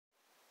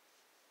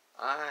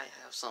I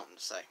have something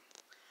to say.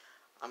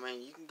 I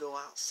mean, you can go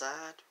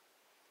outside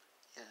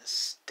and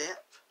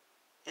step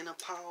in a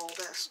pile of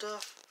that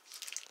stuff.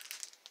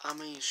 I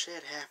mean,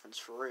 shit happens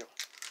for real.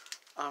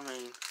 I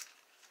mean,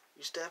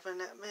 you step in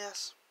that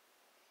mess,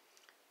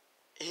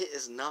 it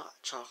is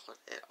not chocolate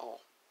at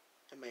all.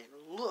 It may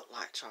look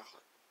like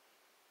chocolate.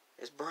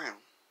 It's brown.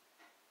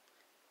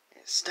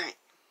 And it stinks.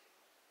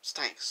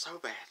 Stinks so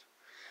bad.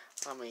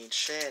 I mean,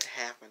 shit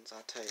happens,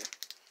 I tell you.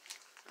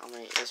 I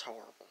mean, it's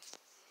horrible.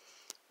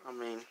 I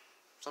mean,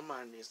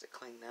 somebody needs to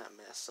clean that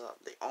mess up.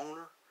 The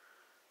owner,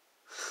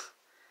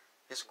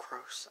 it's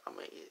gross. I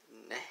mean, it's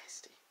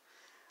nasty.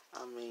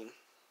 I mean,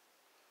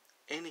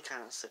 any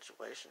kind of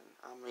situation.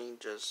 I mean,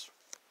 just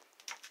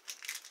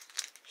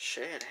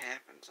shit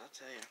happens, I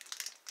tell you.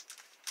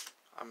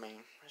 I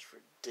mean, it's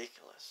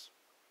ridiculous.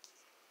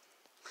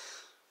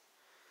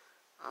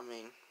 I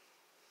mean,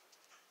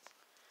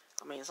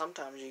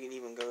 sometimes you can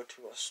even go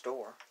to a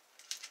store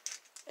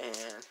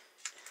and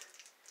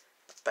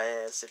a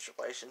bad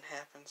situation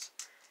happens.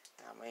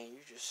 I mean,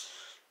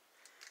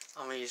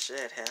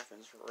 shit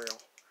happens for real.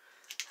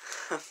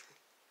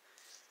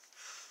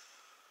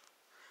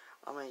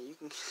 I mean,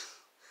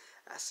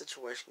 that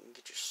situation can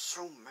get you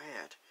so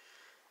mad.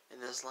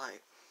 And it's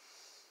like,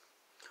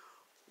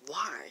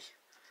 why?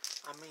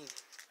 I mean,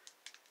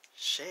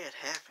 shit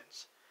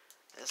happens.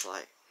 It's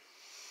like,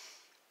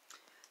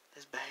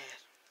 it's bad.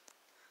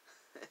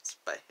 It's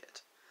bad.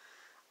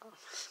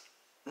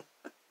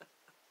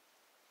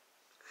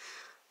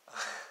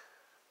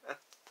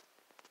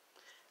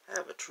 I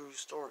have a true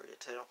story to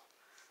tell.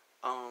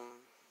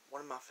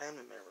 One of my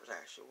family members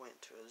actually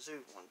went to a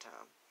zoo one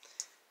time,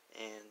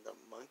 and the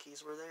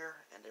monkeys were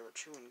there, and they were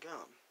chewing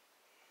gum.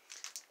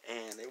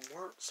 And they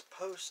weren't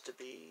supposed to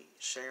be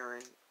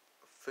sharing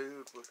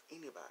food with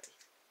anybody.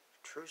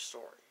 True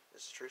story.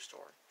 This is a true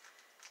story.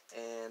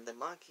 And the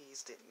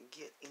monkeys didn't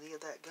get any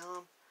of that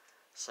gum,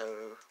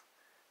 so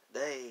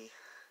they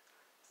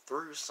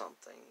threw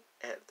something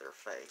at their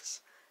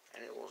face,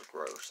 and it was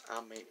gross.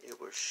 I mean, it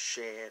was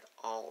shed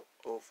all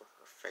over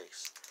her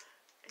face,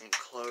 and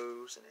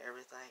clothes and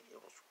everything.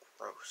 It was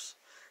gross.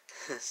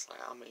 It's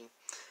like, I mean,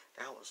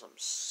 that was some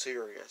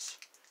serious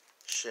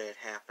shit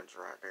happens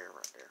right there.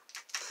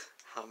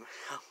 I mean,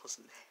 that was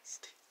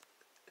nasty.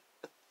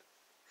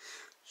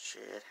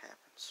 Shit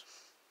happens.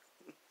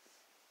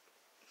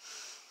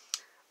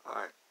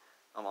 Alright,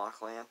 I'm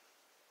Auckland.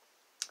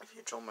 If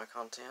you enjoy my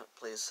content,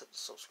 please hit the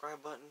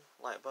subscribe button,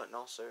 like button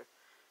also.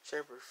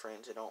 Share with your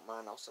friends who don't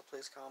mind. Also,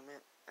 please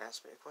comment,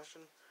 ask me a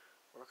question,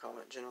 or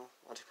comment general.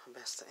 I'll do my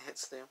best to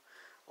answer them.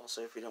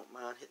 Also, if you don't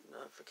mind, hit the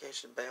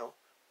notification bell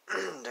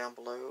down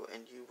below,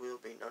 and you will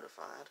be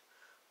notified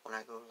when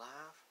I go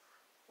live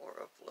or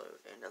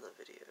upload another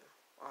video.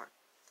 Alright,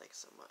 thanks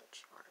so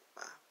much. Alright,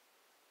 bye.